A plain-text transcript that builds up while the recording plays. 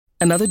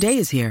Another day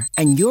is here,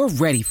 and you're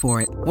ready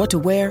for it. What to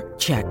wear?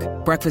 Check.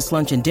 Breakfast,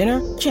 lunch, and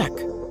dinner? Check.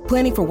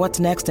 Planning for what's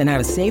next and how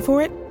to save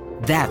for it?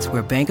 That's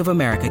where Bank of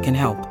America can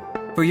help.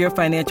 For your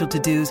financial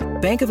to-dos,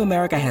 Bank of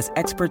America has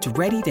experts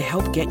ready to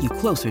help get you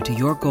closer to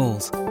your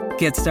goals.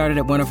 Get started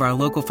at one of our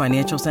local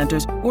financial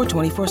centers or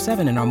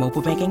 24/7 in our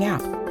mobile banking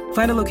app.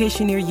 Find a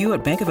location near you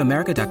at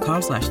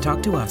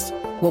bankofamerica.com/talktous.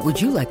 What would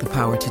you like the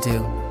power to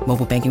do?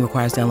 Mobile banking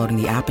requires downloading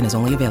the app and is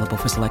only available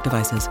for select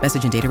devices.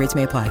 Message and data rates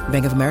may apply.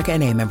 Bank of America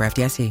N.A., member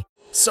FDIC.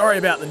 Sorry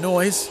about the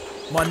noise.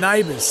 My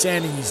neighbour's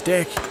sanding his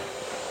deck.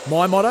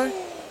 My motto?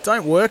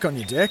 Don't work on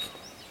your deck.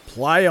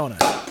 Play on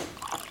it.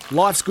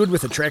 Life's good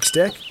with a Trex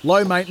deck.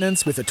 Low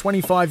maintenance with a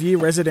 25-year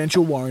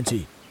residential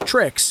warranty.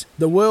 Trex,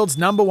 the world's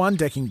 #1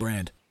 decking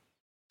brand.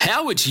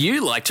 How would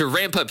you like to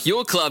ramp up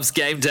your club's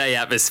game day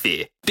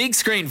atmosphere? Big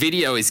Screen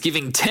Video is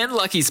giving 10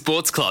 lucky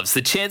sports clubs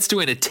the chance to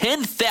win a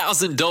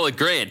 $10,000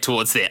 grant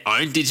towards their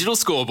own digital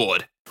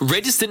scoreboard.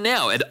 Register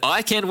now at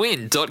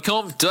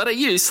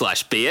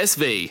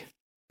iCanWin.com.au/BSV.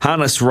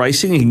 Harness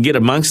Racing, you can get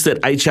amongst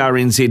it,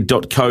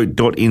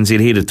 hrnz.co.nz.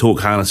 Here to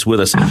talk harness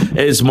with us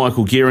is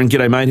Michael Guerin.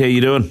 G'day, mate. How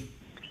you doing?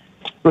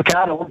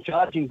 Ricardo, I'm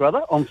charging,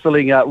 brother. I'm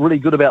feeling really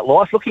good about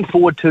life. Looking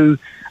forward to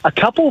a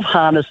couple of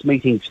harness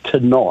meetings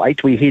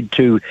tonight. We head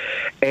to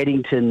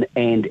Addington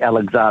and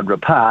Alexandra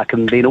Park,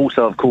 and then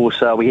also, of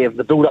course, we have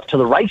the build-up to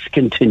the race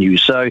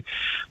continues. So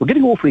we're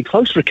getting awfully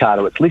close,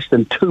 Ricardo. It's less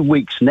than 2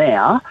 weeks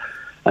now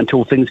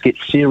until things get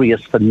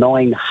serious for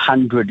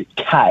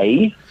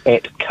 900k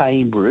at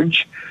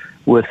Cambridge,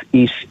 with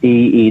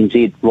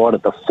SENZ right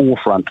at the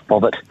forefront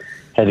of it,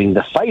 having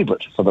the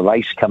favourite for the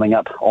race coming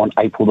up on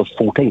April the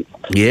 14th.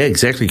 Yeah,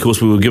 exactly. Of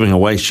course, we were giving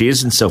away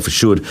shares in Self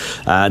Assured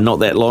not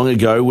that long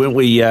ago, weren't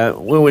we,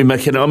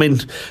 Mick? I mean,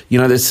 you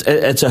know,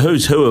 it's a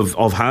who's who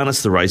of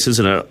harness the race,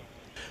 isn't it?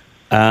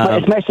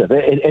 It's massive.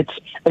 It's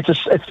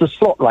the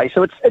slot race,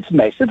 so it's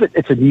massive.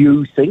 It's a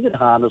new thing, and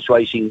harness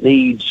racing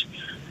needs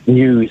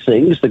new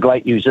things. The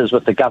great news is,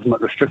 with the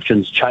government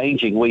restrictions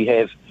changing, we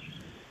have,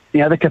 you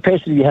know, the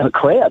capacity to have a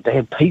crowd, to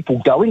have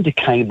people going to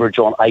Cambridge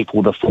on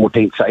April the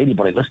 14th. So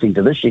anybody listening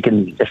to this,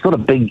 it's not a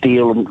big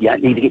deal. You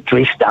don't need to get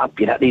dressed up.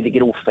 You don't need to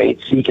get all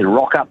fancy. You can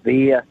rock up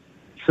there,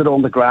 sit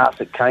on the grass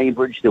at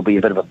Cambridge. There'll be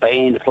a bit of a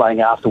band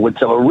playing afterwards.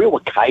 So a real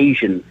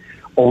occasion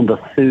on the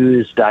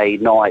Thursday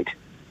night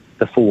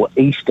before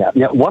Easter.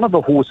 Now, one of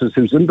the horses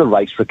who's in the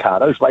race,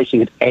 Ricardo, is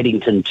racing at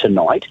Addington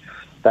tonight.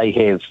 They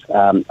have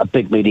a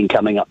big meeting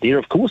coming up there.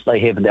 Of course, they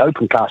have in the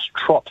open class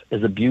Trot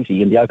is a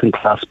beauty, and the open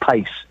class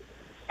Pace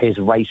as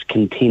race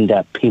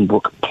contender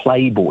Pembroke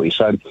Playboy.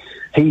 So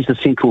he's the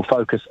central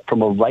focus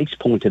from a race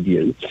point of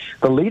view.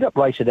 The lead-up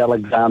race at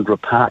Alexandra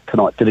Park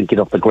tonight didn't get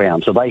off the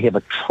ground, so they have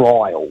a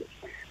trial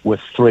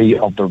with 3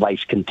 of the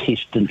race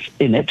contestants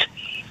in it.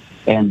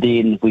 And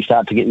then we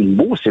start to get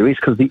more serious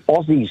because the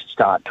Aussies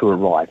start to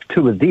arrive.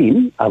 2 of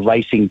them are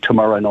racing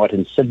tomorrow night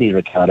in Sydney,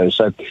 Ricardo.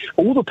 So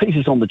all the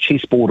pieces on the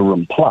chessboard are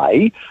in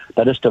play.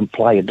 They're just in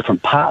play at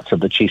different parts of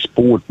the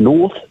chessboard,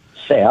 north,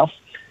 south,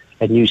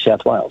 and New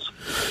South Wales.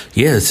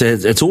 Yeah,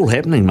 it's all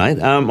happening, mate.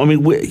 I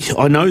mean,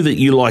 I know that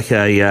you like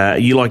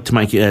to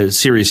make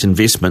serious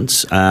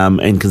investments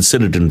and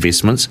considered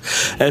investments.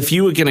 If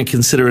you were going to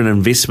consider an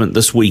investment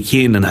this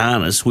weekend in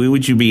harness, where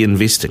would you be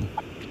investing?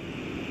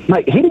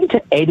 Mate, heading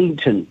to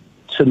Addington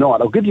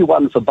tonight, I'll give you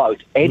one for both.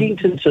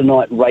 Addington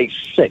tonight, race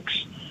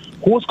 6.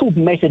 Horse called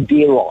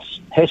Mataderos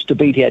has to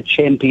beat our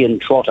champion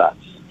trotter,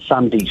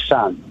 Sunday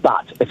Sun.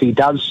 But if he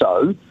does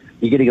so,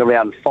 you're getting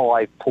around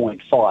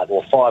 5.5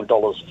 or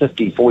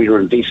 $5.50 for your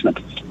investment.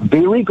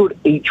 Very good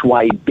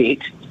each-way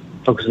bet,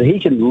 because he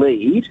can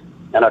lead,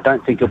 and I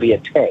don't think he'll be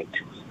attacked.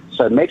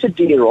 So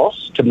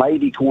Mataderos to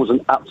maybe cause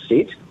an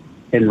upset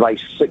in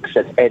race 6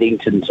 at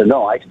Addington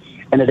tonight.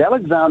 And at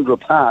Alexandra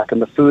Park, in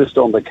the first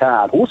on the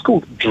card, a horse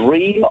called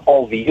Dream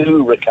of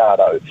You,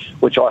 Ricardo,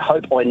 which I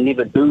hope I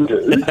never do, but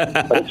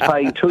it's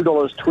paying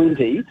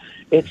 $2.20.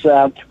 It's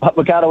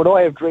Ricardo, when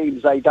I have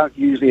dreams, they don't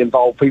usually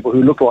involve people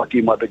who look like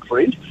you, my big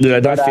friend.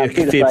 No, fair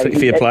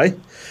play.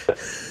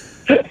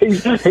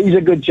 He's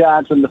a good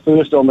chance in the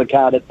first on the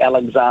card at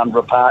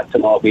Alexandra Park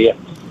tonight, where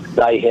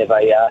they have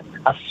a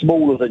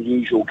smaller than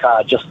usual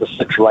card, just the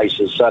 6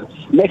 races. So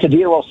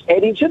Mataderos,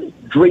 Addington,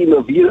 Dream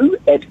of You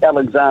at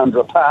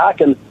Alexandra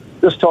Park, and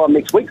this time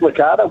next week,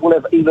 Ricardo, we'll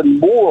have even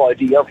more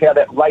idea of how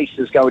that race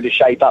is going to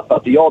shape up.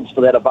 But the odds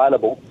for that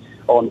available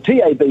on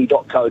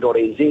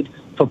tab.co.nz.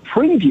 For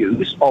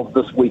previews of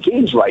this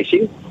weekend's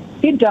racing,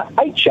 head to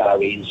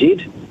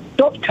hrnz.co.nz.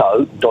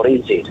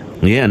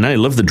 Yeah, no,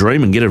 live the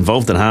dream and get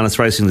involved in harness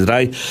racing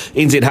today.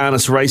 NZ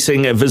Harness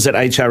Racing, visit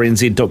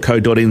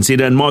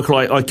hrnz.co.nz. And Michael,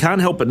 I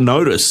can't help but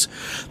notice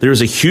there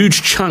is a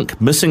huge chunk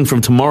missing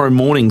from tomorrow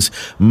morning's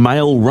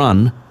mail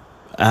run.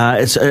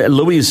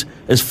 Louis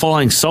is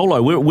flying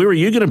solo. Where are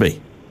you going to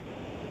be?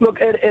 Look,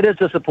 it is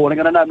disappointing,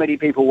 and I know many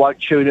people won't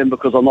tune in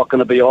because I'm not going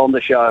to be on the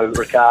show,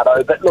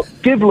 Ricardo. But look,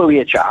 give Louis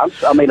a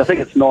chance. I mean, I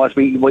think it's nice.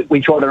 We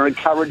try to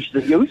encourage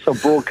the youth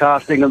of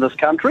broadcasting in this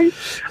country.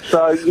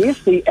 So, yes,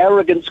 the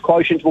arrogance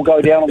quotient will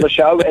go down on the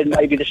show, and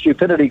maybe the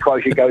stupidity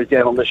quotient goes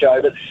down on the show.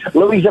 But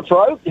Louis a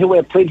pro. He'll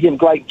have plenty of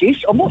great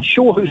guests. I'm not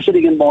sure who's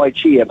sitting in my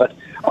chair, but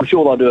I'm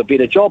sure they'll do a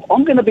better job.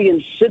 I'm going to be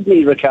in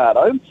Sydney,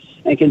 Ricardo.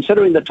 And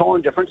considering the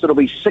time difference, it'll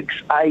be 6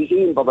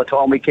 a.m. by the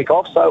time we kick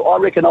off. So I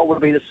reckon I will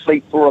be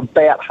asleep for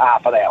about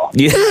half an hour.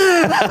 Yeah.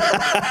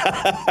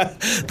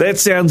 That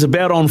sounds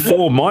about on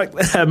form, Mike.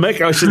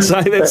 Mick, I should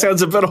say. That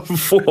sounds about on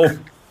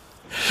form.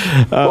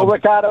 Well,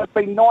 Ricardo, it's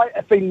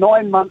been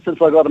 9 months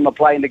since I got on a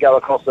plane to go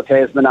across the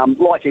Tasman.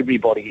 Like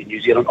everybody in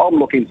New Zealand, I'm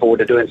looking forward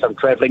to doing some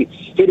travelling,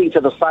 heading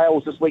to the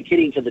sales this week,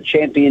 heading to the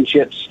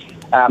championships.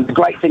 The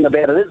great thing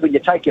about it is when you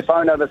take your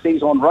phone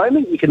overseas on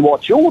roaming, you can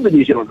watch all the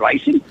New Zealand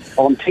racing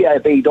on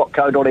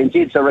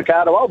tab.co.nz. So,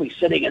 Ricardo, I'll be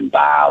sitting in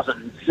bars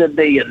in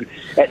Sydney and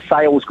at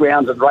sales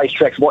grounds and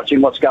racetracks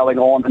watching what's going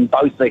on in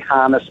both the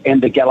harness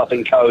and the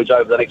galloping codes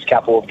over the next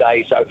couple of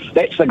days. So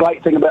that's the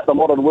great thing about the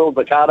modern world,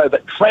 Ricardo.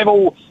 But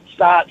travel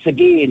starts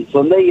again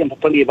for me and for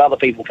plenty of other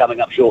people coming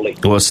up shortly.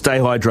 Well, stay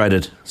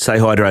hydrated,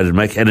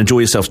 Mick, and enjoy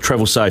yourself.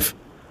 Travel safe.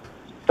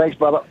 Thanks,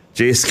 brother.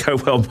 Jess, go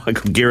well.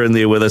 Michael Guerin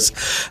there with us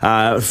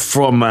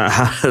from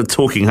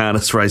Talking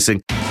Harness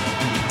Racing.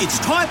 It's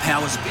Tyre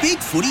Power's Big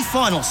Footy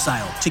Final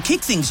Sale. To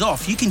kick things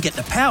off, you can get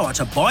the power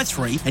to buy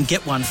 3 and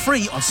get 1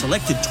 free on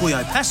selected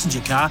Toyo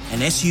passenger car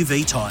and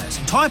SUV tyres.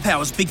 Tyre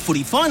Power's Big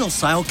Footy Final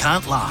Sale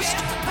can't last.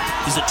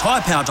 Visit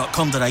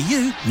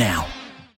tyrepower.com.au now.